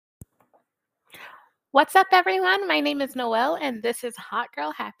What's up, everyone? My name is Noelle, and this is Hot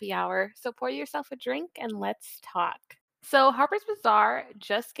Girl Happy Hour. So pour yourself a drink and let's talk. So, Harper's Bazaar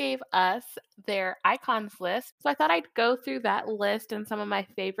just gave us their icons list. So, I thought I'd go through that list and some of my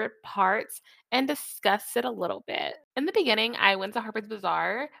favorite parts and discuss it a little bit. In the beginning, I went to Harper's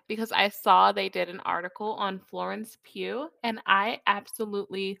Bazaar because I saw they did an article on Florence Pugh, and I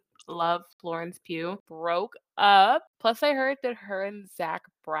absolutely love Florence Pugh. Broke up. Plus, I heard that her and Zach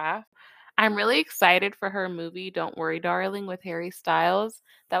Braff. I'm really excited for her movie Don't Worry Darling with Harry Styles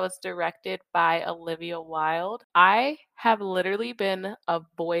that was directed by Olivia Wilde. I have literally been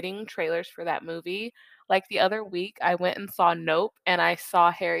avoiding trailers for that movie. Like the other week, I went and saw Nope and I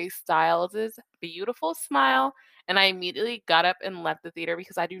saw Harry Styles' beautiful smile and I immediately got up and left the theater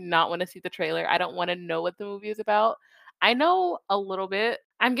because I do not want to see the trailer. I don't want to know what the movie is about. I know a little bit.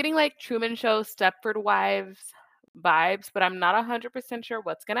 I'm getting like Truman Show, Stepford Wives vibes, but I'm not 100% sure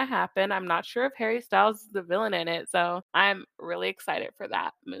what's going to happen. I'm not sure if Harry Styles is the villain in it, so I'm really excited for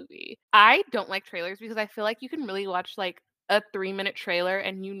that movie. I don't like trailers because I feel like you can really watch like a 3-minute trailer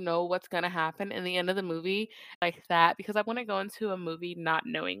and you know what's going to happen in the end of the movie like that because I want to go into a movie not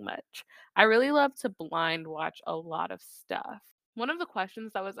knowing much. I really love to blind watch a lot of stuff. One of the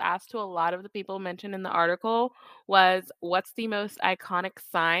questions that was asked to a lot of the people mentioned in the article was, what's the most iconic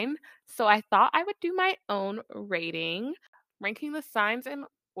sign? So I thought I would do my own rating, ranking the signs in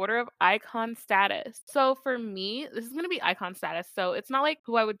order of icon status. So for me, this is going to be icon status. So it's not like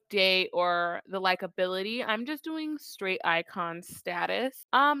who I would date or the likability. I'm just doing straight icon status.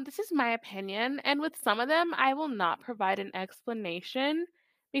 This is my opinion, and with some of them, I will not provide an explanation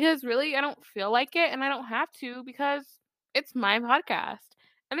because really I don't feel like it and I don't have to because it's my podcast.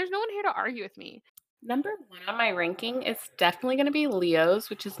 And there's no one here to argue with me. Number one on my ranking is definitely going to be Leos,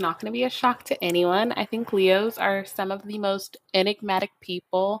 which is not going to be a shock to anyone. I think Leos are some of the most enigmatic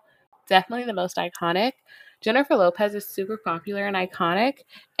people, definitely the most iconic. Jennifer Lopez is super popular and iconic,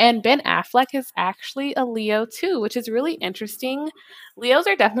 and Ben Affleck is actually a Leo too, which is really interesting. Leos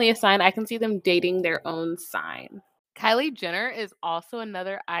are definitely a sign. I can see them dating their own sign. Kylie Jenner is also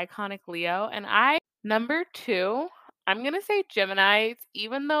another iconic Leo, and number two, I'm going to say Geminis,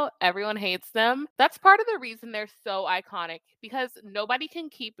 even though everyone hates them. That's part of the reason they're so iconic because nobody can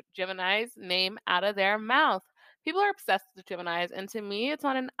keep Gemini's name out of their mouth. People are obsessed with Geminis, and to me, it's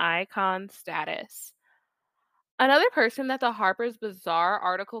on an icon status. Another person that the Harper's Bazaar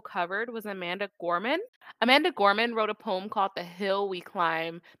article covered was Amanda Gorman. Amanda Gorman wrote a poem called The Hill We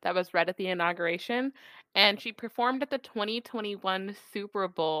Climb that was read at the inauguration, and she performed at the 2021 Super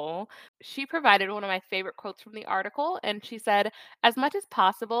Bowl. She provided one of my favorite quotes from the article, and she said, "As much as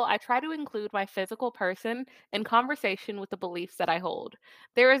possible, I try to include my physical person in conversation with the beliefs that I hold.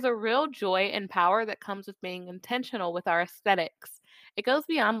 There is a real joy and power that comes with being intentional with our aesthetics. It goes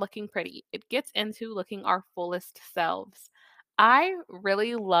beyond looking pretty, it gets into looking our fullest selves." I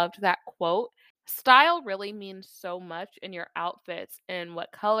really loved that quote. Style really means so much in your outfits and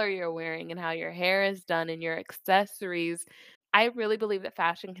what color you're wearing and how your hair is done and your accessories. I really believe that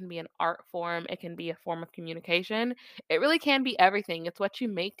fashion can be an art form, it can be a form of communication. It really can be everything. It's what you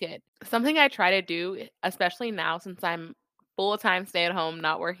make it. Something I try to do, especially now since I'm full time stay at home,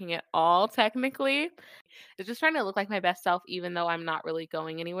 not working at all technically, is just trying to look like my best self even though I'm not really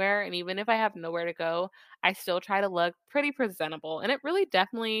going anywhere. And even if I have nowhere to go, I still try to look pretty presentable. And it really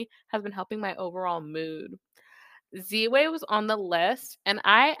definitely has been helping my overall mood. Z-Way was on the list, and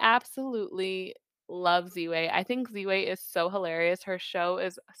I absolutely love Z-Way. I think Z-Way is so hilarious. Her show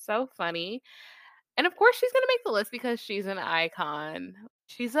is so funny. And of course, she's going to make the list because she's an icon.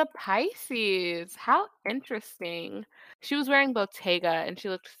 She's a Pisces. How interesting. She was wearing Bottega and she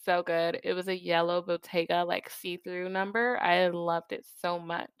looked so good. It was a yellow Bottega, like see through number. I loved it so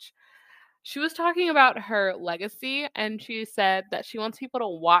much. She was talking about her legacy and she said that she wants people to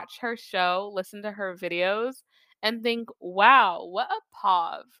watch her show, listen to her videos, and think, wow, what a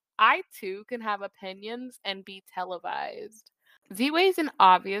pov. I too can have opinions and be televised. Z-Way is an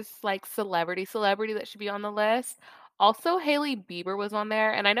obvious like celebrity that should be on the list. Also, Hailey Bieber was on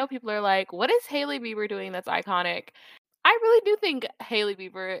there, and I know people are like, "What is Hailey Bieber doing that's iconic?" I really do think Hailey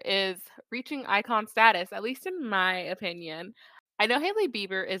Bieber is reaching icon status, at least in my opinion. I know Hailey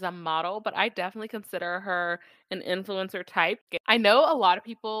Bieber is a model, but I definitely consider her an influencer type. I know a lot of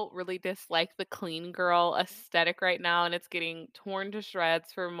people really dislike the clean girl aesthetic right now, and it's getting torn to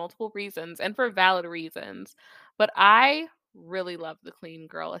shreds for multiple reasons and for valid reasons. But I really love the clean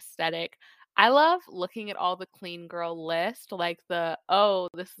girl aesthetic. I love looking at all the clean girl list, like oh,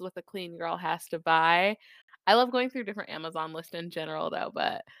 this is what the clean girl has to buy. I love going through different Amazon lists in general though,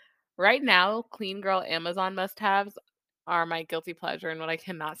 but right now, clean girl Amazon must-haves are my guilty pleasure and what I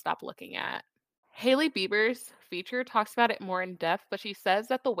cannot stop looking at. Hailey Bieber's feature talks about it more in depth, but she says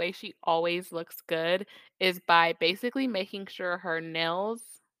that the way she always looks good is by basically making sure her nails,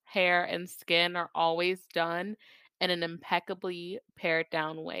 hair, and skin are always done in an impeccably pared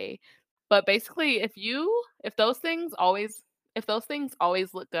down way. But basically, if those things always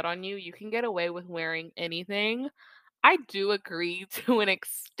look good on you, you can get away with wearing anything. I do agree to an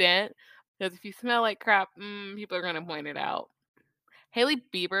extent, because if you smell like crap, people are gonna point it out. Hailey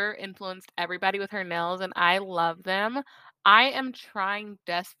Bieber influenced everybody with her nails, and I love them. I am trying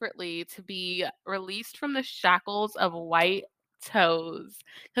desperately to be released from the shackles of white toes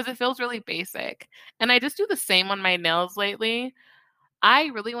because it feels really basic. And I just do the same on my nails lately. I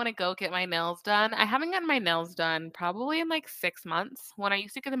really want to go get my nails done. I haven't gotten my nails done probably in like 6 months. When I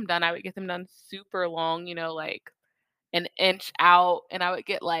used to get them done, I would get them done super long, like an inch out, and I would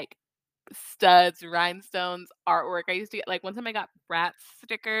get like studs, rhinestones, artwork. I used to get like one time I got Bratz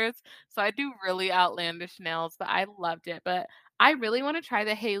stickers. So I do really outlandish nails, but I loved it. But I really want to try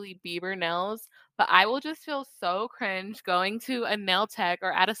the Hailey Bieber nails, but I will just feel so cringe going to a nail tech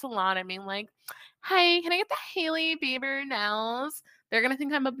or at a salon and being like, "Hi, can I get the Hailey Bieber nails?" They're gonna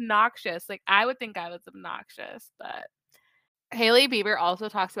think I'm obnoxious. Like I would think I was obnoxious, but Hailey Bieber also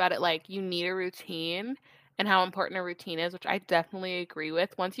talks about it like you need a routine and how important a routine is, which I definitely agree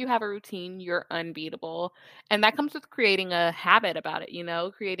with. Once you have a routine, you're unbeatable. And that comes with creating a habit about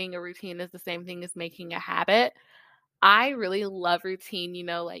it. Creating a routine is the same thing as making a habit. I really love routine,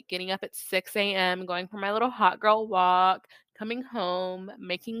 like getting up at 6 a.m., going for my little hot girl walk, coming home,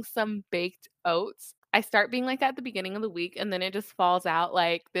 making some baked oats. I start being like that at the beginning of the week and then it just falls out.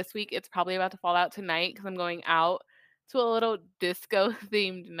 Like this week, it's probably about to fall out tonight because I'm going out to a little disco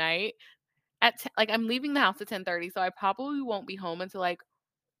themed night. Like I'm leaving the house at 10:30, so I probably won't be home until like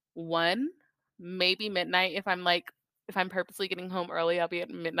 1, maybe midnight if I'm purposely getting home early, I'll be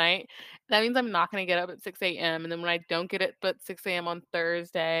at midnight. That means I'm not gonna get up at 6 a.m., and then when I don't get it but 6 a.m. on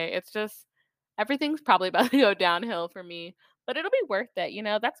Thursday, it's just everything's probably about to go downhill for me, but it'll be worth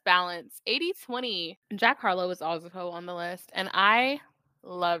it, that's balance. 80/20. Jack Harlow is also on the list, and I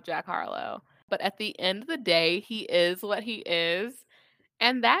love Jack Harlow, but at the end of the day, he is what he is,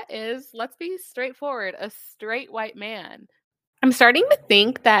 and that is, let's be straightforward, a straight white man. I'm starting to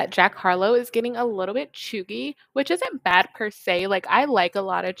think that Jack Harlow is getting a little bit chuggy, which isn't bad per se. Like, I like a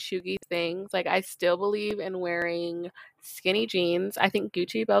lot of chuggy things. Like, I still believe in wearing skinny jeans. I think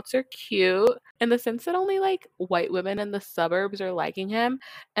Gucci belts are cute in the sense that only like white women in the suburbs are liking him.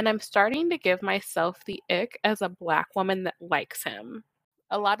 And I'm starting to give myself the ick as a black woman that likes him.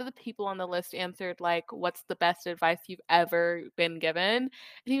 A lot of the people on the list answered, like, what's the best advice you've ever been given? And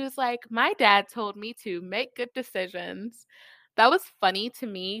he was like, my dad told me to make good decisions. That was funny to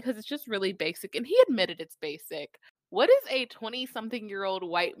me because it's just really basic, and he admitted it's basic. What is a 20-something-year-old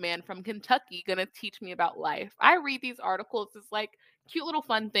white man from Kentucky gonna teach me about life? I read these articles as like cute little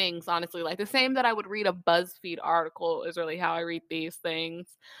fun things, honestly. Like the same that I would read a BuzzFeed article is really how I read these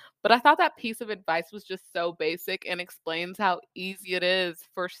things. But I thought that piece of advice was just so basic and explains how easy it is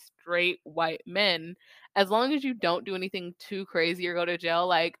for straight white men. As long as you don't do anything too crazy or go to jail,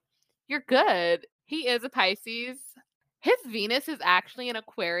 like you're good. He is a Pisces. His Venus is actually in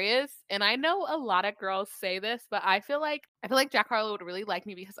Aquarius, and I know a lot of girls say this, but I feel like Jack Harlow would really like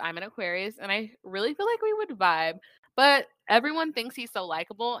me because I'm an Aquarius, and I really feel like we would vibe. But everyone thinks he's so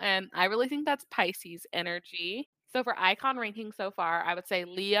likable, and I really think that's Pisces energy. So for icon ranking so far, I would say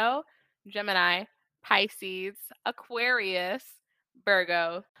Leo, Gemini, Pisces, Aquarius,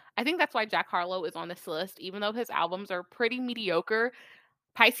 Virgo. I think that's why Jack Harlow is on this list, even though his albums are pretty mediocre.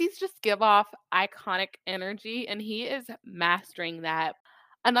 Pisces just give off iconic energy, and he is mastering that.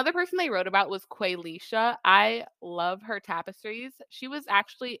 Another person they wrote about was Quaylisha. I love her tapestries. She was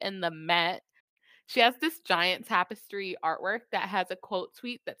actually in the Met. She has this giant tapestry artwork that has a quote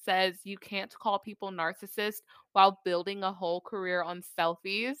tweet that says, "You can't call people narcissists while building a whole career on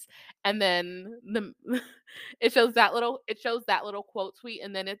selfies." And then it shows that little quote tweet,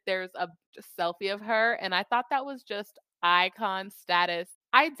 and then there's a selfie of her, and I thought that was just icon status.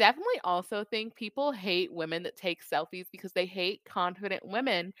 I definitely also think people hate women that take selfies because they hate confident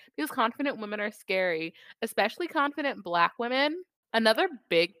women because confident women are scary, especially confident black women. Another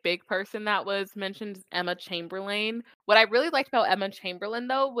big, big person that was mentioned is Emma Chamberlain. What I really liked about Emma Chamberlain,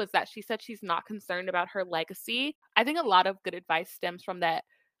 though, was that she said she's not concerned about her legacy. I think a lot of good advice stems from that.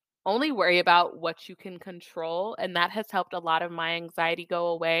 Only worry about what you can control, and that has helped a lot of my anxiety go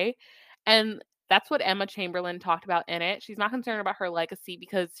away. And that's what Emma Chamberlain talked about in it. She's not concerned about her legacy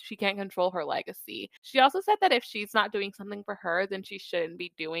because she can't control her legacy. She also said that if she's not doing something for her, then she shouldn't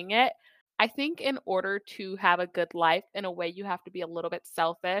be doing it. I think in order to have a good life, in a way, you have to be a little bit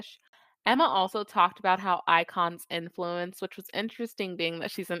selfish. Emma also talked about how icons influence, which was interesting being that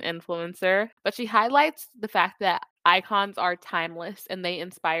she's an influencer, but she highlights the fact that icons are timeless and they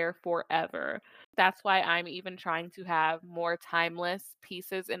inspire forever. That's why I'm even trying to have more timeless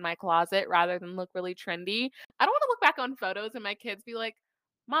pieces in my closet rather than look really trendy. I don't want to look back on photos and my kids be like,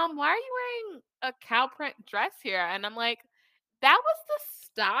 "Mom, why are you wearing a cow print dress here?" And I'm like, "That was the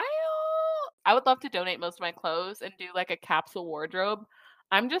style." I would love to donate most of my clothes and do like a capsule wardrobe.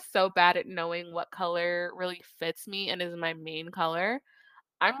 I'm just so bad at knowing what color really fits me and is my main color.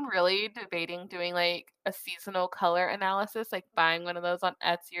 I'm really debating doing like a seasonal color analysis, like buying one of those on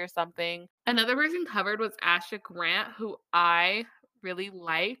Etsy or something. Another person covered was Asha Grant, who I really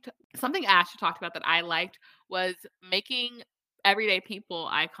liked. Something Asha talked about that I liked was making everyday people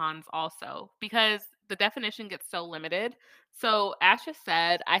icons also because the definition gets so limited. So Asha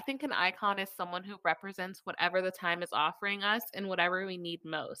said, I think an icon is someone who represents whatever the time is offering us and whatever we need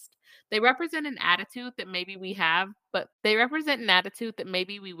most. They represent an attitude that maybe we have, but they represent an attitude that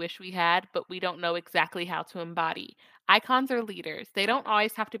maybe we wish we had, but we don't know exactly how to embody. Icons are leaders. They don't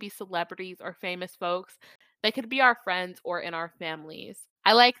always have to be celebrities or famous folks. They could be our friends or in our families.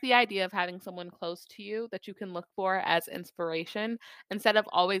 I like the idea of having someone close to you that you can look for as inspiration instead of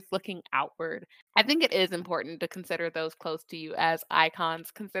always looking outward. I think it is important to consider those close to you as icons.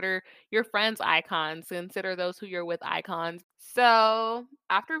 Consider your friends icons. Consider those who you're with icons. So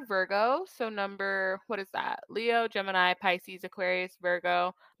after Virgo, so number, what is that? Leo, Gemini, Pisces, Aquarius, Virgo.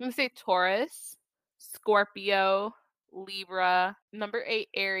 I'm going to say Taurus, Scorpio, Libra, number 8,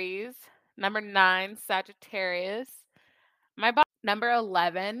 Aries, number 9, Sagittarius. Number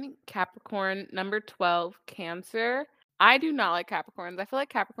 11, Capricorn. Number 12, Cancer. I do not like Capricorns. I feel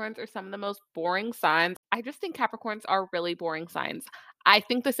like Capricorns are some of the most boring signs. I just think Capricorns are really boring signs. I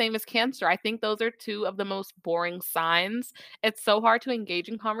think the same as Cancer. I think those are two of the most boring signs. It's so hard to engage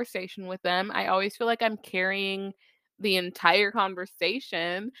in conversation with them. I always feel like I'm carrying the entire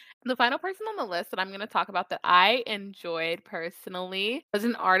conversation. The final person on the list that I'm going to talk about that I enjoyed personally was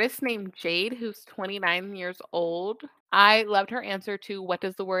an artist named Jade, who's 29 years old. I loved her answer to what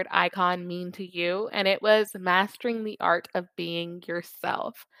does the word icon mean to you? And it was mastering the art of being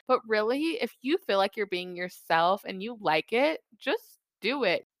yourself. But really, if you feel like you're being yourself and you like it, just do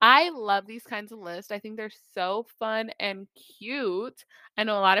it. I love these kinds of lists. I think they're so fun and cute. I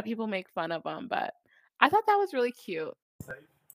know a lot of people make fun of them, but I thought that was really cute.